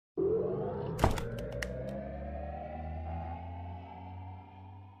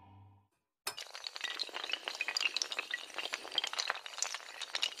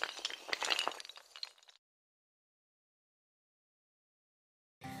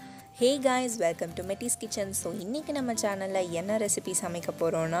Hey guys, welcome to Metti's Kitchen. So இன்னைக்கு நம்ம சேனல்ல என்ன ரெசிபி சமைக்க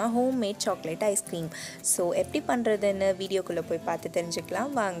போறோம்னா ஹோம்மேட் சாக்லேட் ஐஸ்கிரீம். ஸோ எப்படி பண்ணுறதுன்னு வீடியோக்குள்ளே போய் பார்த்து தெரிஞ்சுக்கலாம்.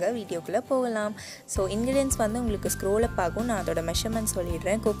 வாங்க வீடியோக்குள்ளே போகலாம். ஸோ இன்க்ரீடியன்ஸ் வந்து உங்களுக்கு ஸ்க்ரோல் அப் ஆகும். நான் அதோட மெஷர்மெண்ட்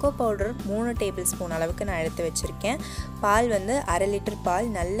சொல்லிடுறேன். கொக்கோ பவுடர் 3 டேபிள் ஸ்பூன் அளவுக்கு நான் எடுத்து வச்சுருக்கேன். பால் வந்து 1/2 லிட்டர் பால்,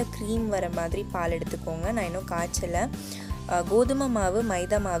 நல்ல க்ரீம் வர மாதிரி பால் எடுத்துக்கோங்க. நான் இன்னும் காய்ச்சலை. கோதுமை மாவு,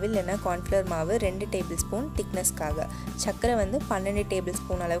 மைதா மாவு இல்லைன்னா கார்ன்ஃப்ளவர் மாவு 2 டேபிள் ஸ்பூன் திக்னஸ்க்காக. சர்க்கரை வந்து 12 டேபிள்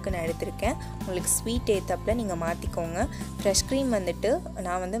ஸ்பூன் அளவுக்கு நான் எடுத்திருக்கேன். உங்களுக்கு ஸ்வீட் ஏற்றப்பில் நீங்கள் மாற்றிக்கோங்க. ஃப்ரெஷ் க்ரீம் வந்துட்டு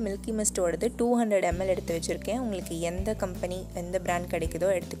நான் வந்து மில்கி மிஸ்ட்டோடது 200 ml எடுத்து வச்சுருக்கேன். உங்களுக்கு எந்த கம்பெனி எந்த பிராண்ட் கிடைக்குதோ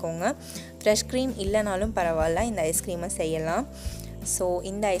எடுத்துக்கோங்க. ஃப்ரெஷ் க்ரீம் இல்லைனாலும் பரவாயில்ல, இந்த ஐஸ்கிரீமை செய்யலாம். ஸோ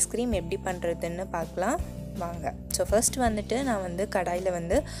இந்த ஐஸ்கிரீம் எப்படி பண்ணுறதுன்னு பார்க்கலாம் வாங்க. ஸோ ஃபர்ஸ்ட் வந்துட்டு நான் வந்து கடாயில்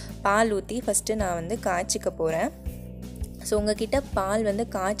வந்து பால் ஊற்றி ஃபஸ்ட்டு நான் வந்து காய்ச்சிக்க போகிறேன். ஸோ உங்கள்கிட்ட பால் வந்து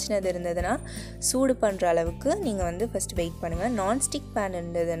காய்ச்சினது இருந்ததுன்னா சூடு பண்ணுற அளவுக்கு நீங்கள் வந்து ஃபஸ்ட் வெயிட் பண்ணுங்கள். நான்ஸ்டிக் பேன்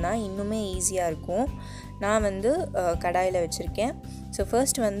இருந்ததுன்னா இன்னுமே ஈஸியாக இருக்கும். நான் வந்து கடாயில் வச்சுருக்கேன். ஸோ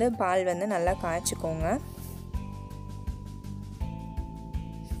ஃபர்ஸ்ட் வந்து பால் வந்து நல்லா காய்ச்சிக்கோங்க.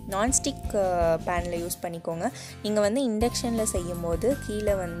 நான்ஸ்டிக் பேனில் யூஸ் பண்ணிக்கோங்க. நீங்கள் வந்து இண்டக்ஷனில் செய்யும் போது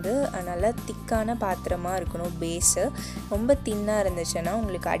கீழே வந்து நல்லா திக்கான பாத்திரமாக இருக்கணும். பேஸு ரொம்ப தின்னாக இருந்துச்சுன்னா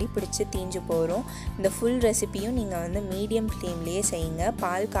உங்களுக்கு அடிப்பிடிச்சு தீஞ்சு போயிடும். இந்த ஃபுல் ரெசிப்பியும் நீங்கள் வந்து மீடியம் ஃப்ளேம்லேயே செய்யுங்க.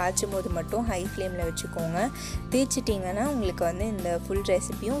 பால் காய்ச்சும் போது மட்டும் ஹை ஃப்ளேமில் வச்சுக்கோங்க. தீச்சிட்டிங்கன்னா உங்களுக்கு வந்து இந்த ஃபுல்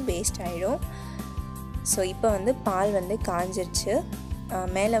ரெசிப்பியும் வேஸ்ட் ஆகிடும். ஸோ இப்போ வந்து பால் வந்து காஞ்சிருச்சு.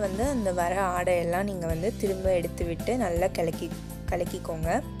 மேலே வந்து அந்த வர ஆடையெல்லாம் நீங்கள் வந்து திரும்ப எடுத்து விட்டு நல்லா கலக்கிக்கோங்க.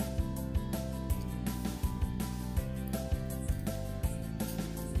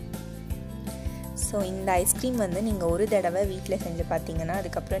 ஸோ இந்த ஐஸ்கிரீம் வந்து நீங்கள் ஒரு தடவை வீட்டில் செஞ்சு பார்த்தீங்கன்னா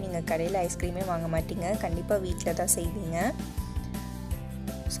அதுக்கப்புறம் நீங்கள் கடையில் ஐஸ்கிரீமே வாங்க மாட்டீங்க. கண்டிப்பாக வீட்டில் தான் செய்வீங்க.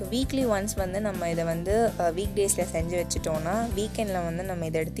 ஸோ வீக்லி ஒன்ஸ் வந்து நம்ம இதை வந்து வீக் டேஸில் செஞ்சு வச்சுட்டோன்னா வீக்கெண்டில் வந்து நம்ம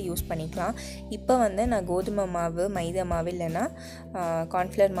இதை எடுத்து யூஸ் பண்ணிக்கலாம். இப்போ வந்து நான் கோதுமை மாவு, மைதா மாவு இல்லைன்னா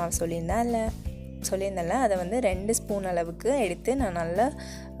கார்ன்ஃப்ளவர் மாவு சொல்லியிருந்தேன்ல, அதை வந்து 2 ஸ்பூன் அளவுக்கு எடுத்து நான் நல்லா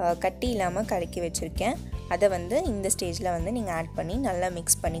கட்டி இல்லாமல் கலக்கி வச்சுருக்கேன். அதை வந்து இந்த ஸ்டேஜில் வந்து நீங்கள் ஆட் பண்ணி நல்லா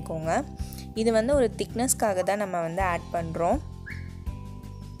மிக்ஸ் பண்ணிக்கோங்க. இது வந்து ஒரு திக்னஸ்க்காக தான் நம்ம வந்து ஆட் பண்ணுறோம்.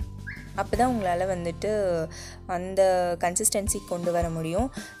 அப்போ தான் உங்களால் வந்துட்டு அந்த கன்சிஸ்டன்சி கொண்டு வர முடியும்.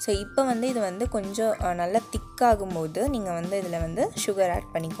 ஸோ இப்போ வந்து இது வந்து கொஞ்சம் நல்லா திக்காகும் போது நீங்கள் வந்து இதில் வந்து சுகர்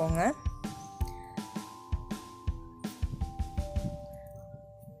ஆட் பண்ணிக்கோங்க.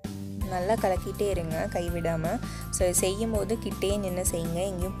 நல்லா கலக்கிட்டே இருங்க கைவிடாமல். ஸோ இது செய்யும் போது கிட்டே நின்று செய்யுங்க,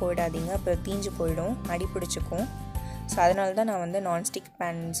 எங்கேயும் போயிடாதீங்க, அப்புறம் தீஞ்சு போயிடும், அடி பிடிச்சிக்கும். ஸோ அதனால தான் நான் வந்து நான்ஸ்டிக்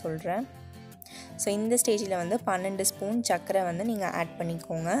பேன் சொல்கிறேன். ஸோ இந்த ஸ்டேஜில் வந்து 12 ஸ்பூன் சர்க்கரை வந்து நீங்கள் ஆட்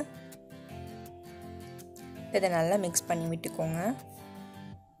பண்ணிக்கோங்க. இதை நல்லா மிக்ஸ் பண்ணி விட்டுக்கோங்க.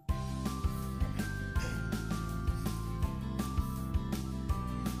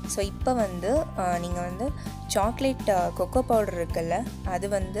 ஸோ இப்போ வந்து நீங்கள் வந்து சாக்லேட் கொக்கோ பவுடர் இருக்குல்ல, அது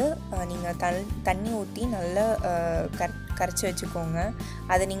வந்து நீங்கள் தண்ணி ஊற்றி நல்லா கரைச்சி வச்சுக்கோங்க.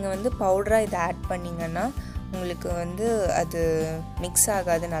 அதை நீங்கள் வந்து பவுடராக இதை ஆட் பண்ணிங்கன்னா உங்களுக்கு வந்து அது மிக்ஸ்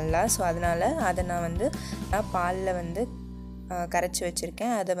ஆகாது நல்லா. ஸோ அதனால் அதை நான் வந்து பாலில் வந்து கரைச்சி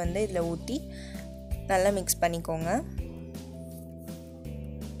வச்சுருக்கேன். அதை வந்து இதில் ஊற்றி நல்லா மிக்ஸ் பண்ணிக்கோங்க.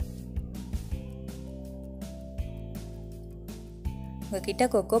 உங்கள்கிட்ட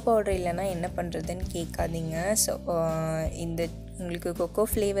கொக்கோ பவுடர் இல்லைன்னா என்ன பண்ணுறதுன்னு கேட்காதீங்க. ஸோ இந்த உங்களுக்கு கொக்கோ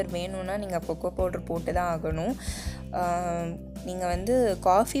ஃப்ளேவர் வேணும்னா நீங்கள் கொக்கோ பவுடர் போட்டு தான் ஆகணும். நீங்கள் வந்து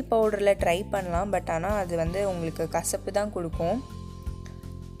காஃபி பவுடரில் ட்ரை பண்ணலாம், பட் ஆனால் அது வந்து உங்களுக்கு கசப்பு தான் கொடுக்கும்.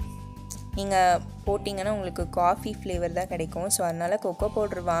 நீங்கள் போட்டிங்கன்னா உங்களுக்கு காஃபி ஃப்ளேவர் தான் கிடைக்கும். ஸோ அதனால் கொக்கோ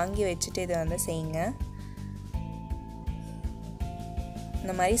பவுடர் வாங்கி வச்சுட்டு இதை வந்து செய்யுங்க.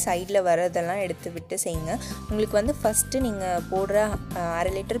 இந்த மாதிரி சைடில் வரதெல்லாம் எடுத்து விட்டு செய்யுங்க. உங்களுக்கு வந்து ஃபஸ்ட்டு நீங்கள் போடுற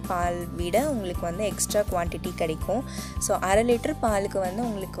 1/2 லிட்டர் பால் விட உங்களுக்கு வந்து எக்ஸ்ட்ரா குவான்டிட்டி கிடைக்கும். ஸோ 1/2 லிட்டர் பாலுக்கு வந்து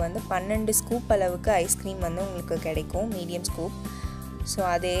உங்களுக்கு வந்து 12 ஸ்கூப் அளவுக்கு ஐஸ்கிரீம் வந்து உங்களுக்கு கிடைக்கும், மீடியம் ஸ்கூப். ஸோ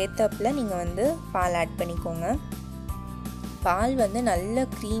அது ஏற்றப்பில் நீங்கள் வந்து பால் ஆட் பண்ணிக்கோங்க. பால் வந்து நல்ல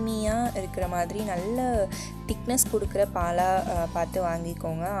க்ரீமியாக இருக்கிற மாதிரி நல்ல திக்னஸ் கொடுக்குற பாலாக பார்த்து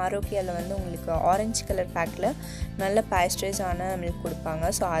வாங்கிக்கோங்க. ஆரோக்கியாவில் வந்து உங்களுக்கு ஆரஞ்சு கலர் பேக்கில் நல்ல பாஸ்டரைஸ் ஆன மில்க் கொடுப்பாங்க.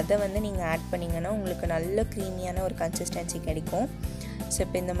 ஸோ அதை வந்து நீங்கள் ஆட் பண்ணிங்கன்னா உங்களுக்கு நல்ல க்ரீமியான ஒரு கன்சிஸ்டன்சி கிடைக்கும். ஸோ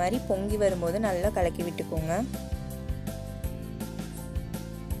இப்போ இந்த மாதிரி பொங்கி வரும்போது நல்லா கலக்கி விட்டுக்கோங்க.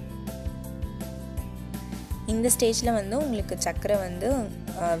 இந்த ஸ்டேஜில் வந்து உங்களுக்கு சர்க்கரை வந்து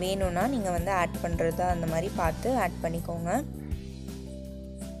வேணும்னா நீங்கள் வந்து ஆட் பண்ணுறதா அந்த மாதிரி பார்த்து ஆட் பண்ணிக்கோங்க.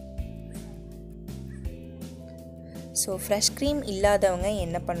 ஸோ ஃப்ரெஷ் க்ரீம் இல்லாதவங்க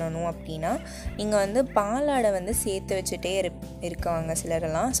என்ன பண்ணணும் அப்படின்னா, நீங்கள் வந்து பாலாடை வந்து சேர்த்து வச்சுட்டே இருக்காங்க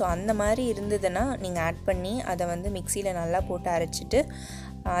சிலரெல்லாம். ஸோ அந்த மாதிரி இருந்ததுன்னா நீங்கள் ஆட் பண்ணி அதை வந்து மிக்சியில் நல்லா போட்டு அரைச்சிட்டு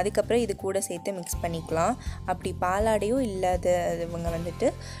அதுக்கப்புறம் இது கூட சேர்த்து மிக்ஸ் பண்ணிக்கலாம். அப்படி பாலாடையும் இல்லாதவங்க வந்துட்டு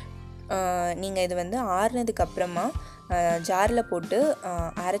நீங்கள் இது வந்து ஆறுனதுக்கப்புறமா ஜாரில் போட்டு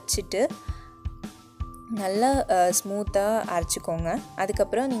அரைச்சிட்டு நல்லா ஸ்மூத்தாக அரைச்சிக்கோங்க.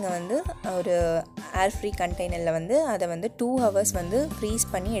 அதுக்கப்புறம் நீங்கள் வந்து ஒரு ஏர் ஃப்ரீ கண்டெய்னரில் வந்து அதை வந்து 2 ஹவர்ஸ் வந்து ஃப்ரீஸ்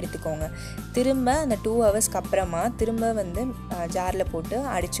பண்ணி எடுத்துக்கோங்க. திரும்ப அந்த 2 ஹவர்ஸ்க்கு அப்புறமா திரும்ப வந்து ஜாரில் போட்டு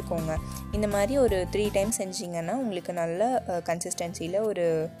அடிச்சுக்கோங்க. இந்த மாதிரி ஒரு 3 டைம்ஸ் செஞ்சிங்கன்னா உங்களுக்கு நல்ல கன்சிஸ்டன்சியில் ஒரு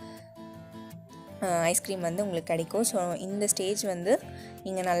ஐஸ்கிரீம் வந்து உங்களுக்கு கிடைக்கும். ஸோ இந்த ஸ்டேஜ் வந்து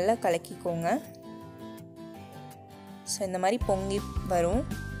நீங்கள் நல்லா கலக்கிக்கோங்க. ஸோ இந்த மாதிரி பொங்கி வரும்.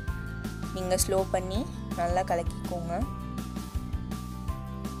 நீங்கள் ஸ்லோ பண்ணி நல்லா கலக்கிக்கோங்க.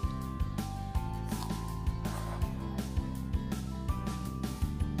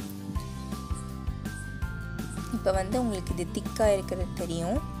 இப்போ வந்து உங்களுக்கு இது திக்காக இருக்கிறது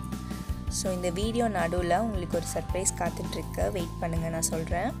தெரியும். ஸோ இந்த வீடியோ நடுவில் உங்களுக்கு ஒரு சர்ப்ரைஸ் காத்துட்ருக்கு. வெயிட் பண்ணுங்கள், நான்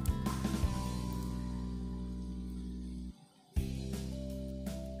சொல்கிறேன்.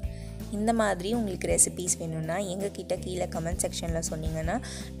 இந்த மாதிரி உங்களுக்கு ரெசிபீஸ் வேணும்னா எங்ககிட்ட கீழே கமெண்ட் செக்ஷனில் சொன்னீங்கன்னா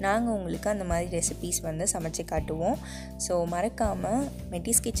நாங்கள் உங்களுக்கு அந்த மாதிரி ரெசிபீஸ் வந்து சமைச்சு காட்டுவோம். ஸோ மறக்காமல்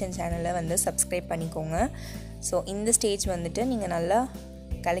மெட்டிஸ் கிச்சன் சேனலை வந்து சப்ஸ்கிரைப் பண்ணிக்கோங்க. ஸோ இந்த ஸ்டேஜ் வந்துட்டு நீங்கள் நல்லா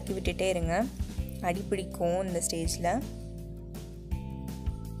கலக்கி விட்டுட்டே இருங்க. அடிப்பிடிக்கும் இந்த ஸ்டேஜில்.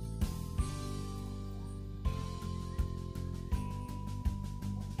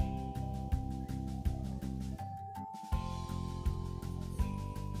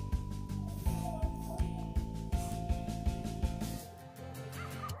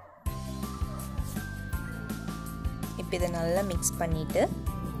 இப்போ இதை நல்லா மிக்ஸ் பண்ணிவிட்டு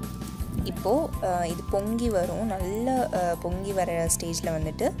இப்போது இது பொங்கி வரும். நல்லா பொங்கி வர ஸ்டேஜில்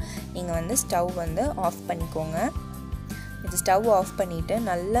வந்துட்டு நீங்கள் வந்து ஸ்டவ் வந்து ஆஃப் பண்ணிக்கோங்க. இது ஸ்டவ் ஆஃப் பண்ணிவிட்டு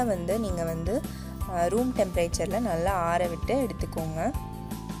நல்லா வந்து நீங்கள் வந்து ரூம் டெம்பரேச்சரில் நல்லா ஆற விட்டு எடுத்துக்கோங்க.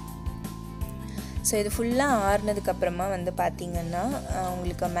 ஸோ இது ஃபுல்லாக ஆறுனதுக்கப்புறமா வந்து பார்த்திங்கன்னா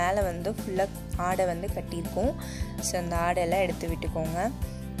உங்களுக்கு மேலே வந்து ஃபுல்லாக ஆடை வந்து கட்டியிருக்கும். ஸோ அந்த ஆடையெல்லாம் எடுத்து விட்டுக்கோங்க.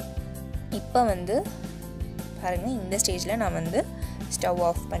 இப்போ வந்து பாருங்கள், இந்த ஸ்டேஜில் நான் வந்து ஸ்டவ்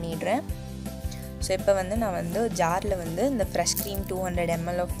ஆஃப் பண்ணிடுறேன். ஸோ இப்போ வந்து நான் வந்து ஜாரில் வந்து இந்த fresh cream 200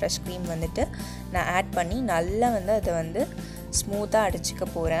 ml of fresh cream வந்துட்டு நான் ஆட் பண்ணி நல்லா வந்து அதை வந்து ஸ்மூத்தாக அடிச்சுக்க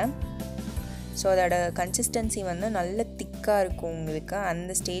போகிறேன். ஸோ அதோட கன்சிஸ்டன்சி வந்து நல்ல திக்காக இருக்கும் உங்களுக்கு.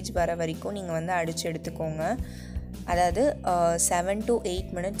 அந்த ஸ்டேஜ் வர வரைக்கும் நீங்கள் வந்து அடித்து எடுத்துக்கோங்க. அதாவது 7 to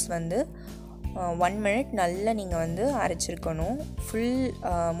 8 minutes வந்து 1 minute நல்லா நீங்கள் வந்து அரைச்சிருக்கணும். ஃபுல்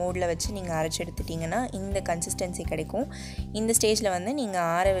மோடில் வச்சு நீங்கள் அரைச்சி எடுத்துட்டிங்கன்னா இந்த கன்சிஸ்டன்சி கிடைக்கும். இந்த ஸ்டேஜில் வந்து நீங்கள்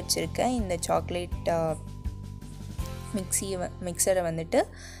ஆற வச்சுருக்க இந்த சாக்லேட் மிக்சரை வந்துட்டு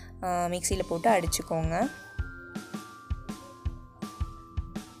மிக்சியில் போட்டு அடிச்சுக்கோங்க.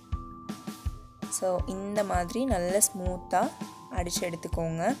 ஸோ இந்த மாதிரி நல்ல ஸ்மூத்தாக அடித்து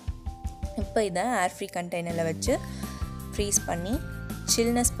எடுத்துக்கோங்க. இப்போ இதை ஏர் ஃப்ரீ கண்டெய்னரில் வச்சு ஃப்ரீஸ் பண்ணி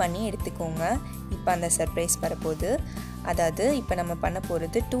சில்னஸ் பண்ணி எடுத்துக்கோங்க. இப்போ அந்த சர்ப்ரைஸ் வரப்போகுது. அதாவது இப்போ நம்ம பண்ண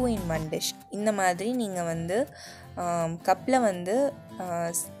போகிறது 2 in 1 டிஷ். இந்த மாதிரி நீங்கள் வந்து கப்பில் வந்து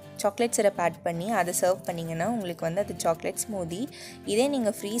சாக்லேட் சிரப் ஆட் பண்ணி அதை சர்வ் பண்ணிங்கன்னா உங்களுக்கு வந்து அது சாக்லேட் ஸ்மூதி. இதே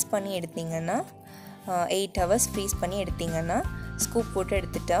நீங்கள் ஃப்ரீஸ் பண்ணி எடுத்திங்கன்னா 8 hours ஃப்ரீஸ் பண்ணி எடுத்திங்கன்னா ஸ்கூப் போட்டு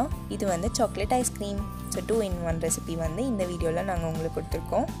எடுத்துட்டா இது வந்து chocolate ice cream. So 2 in 1 recipe வந்து இந்த வீடியோவில் நாங்கள் உங்களுக்கு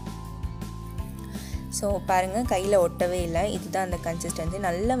கொடுத்துருக்கோம். ஸோ பாருங்கள், கையில் ஒட்டவே இல்லை. இதுதான் அந்த கன்சிஸ்டன்சி.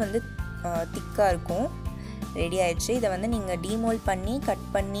 நல்லா வந்து திக்காக இருக்கும். ரெடி ஆகிடுச்சு. இதை வந்து நீங்கள் டீமோல்ட் பண்ணி கட்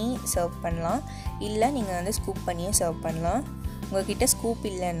பண்ணி சர்வ் பண்ணலாம். இல்லை நீங்கள் வந்து ஸ்கூப் பண்ணியும் சர்வ் பண்ணலாம். உங்கள்கிட்ட ஸ்கூப்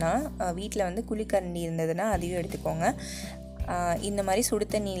இல்லைன்னா வீட்டில் வந்து குழிக்கரண்டி இருந்ததுன்னா அதையும் எடுத்துக்கோங்க. இந்த மாதிரி சுடு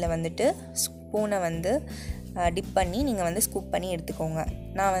தண்ணியில் வந்துட்டு ஸ்பூனை வந்து டிப் பண்ணி நீங்கள் வந்து ஸ்கூப் பண்ணி எடுத்துக்கோங்க.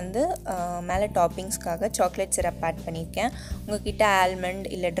 நான் வந்து மேலே டாப்பிங்ஸ்க்காக சாக்லேட் சிரப் ஆட் பண்ணியிருக்கேன். உங்கள்கிட்ட ஆல்மண்ட்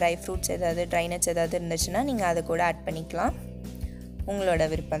இல்லை ட்ரை ஃப்ரூட்ஸ் ஏதாவது ட்ரை நட்ஸ் ஏதாவது இருந்துச்சுன்னா நீங்கள் அதை கூட ஆட் பண்ணிக்கலாம். உங்களோட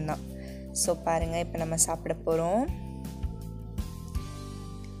விருப்பம்தான். ஸோ பாருங்கள், இப்போ நம்ம சாப்பிட போகிறோம்.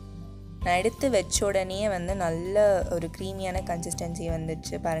 நான் எடுத்து வச்ச உடனே வந்து நல்ல ஒரு க்ரீமியான கன்சிஸ்டன்சி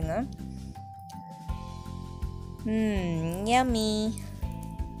வந்துடுச்சு பாருங்கள். யம்மி.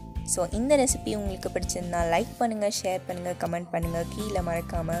 ஸோ இந்த ரெசிபி உங்களுக்கு பிடிச்சிருந்தா லைக் பண்ணுங்கள், ஷேர் பண்ணுங்கள், கமெண்ட் பண்ணுங்கள். கீழே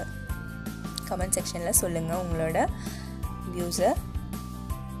மறக்காமல் கமெண்ட் செக்ஷனில் சொல்லுங்கள் உங்களோட வியூஸை.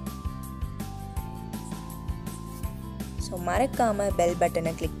 ஸோ மறக்காமல் பெல்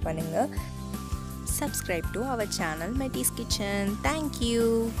பட்டனை கிளிக் பண்ணுங்கள். Subscribe to our channel Metti's Kitchen. Thank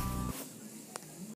you.